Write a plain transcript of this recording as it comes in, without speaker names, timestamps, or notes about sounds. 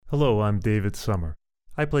Hello, I'm David Summer.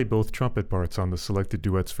 I play both trumpet parts on the Selected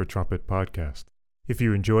Duets for Trumpet podcast. If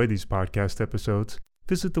you enjoy these podcast episodes,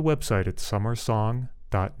 visit the website at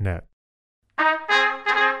summersong.net.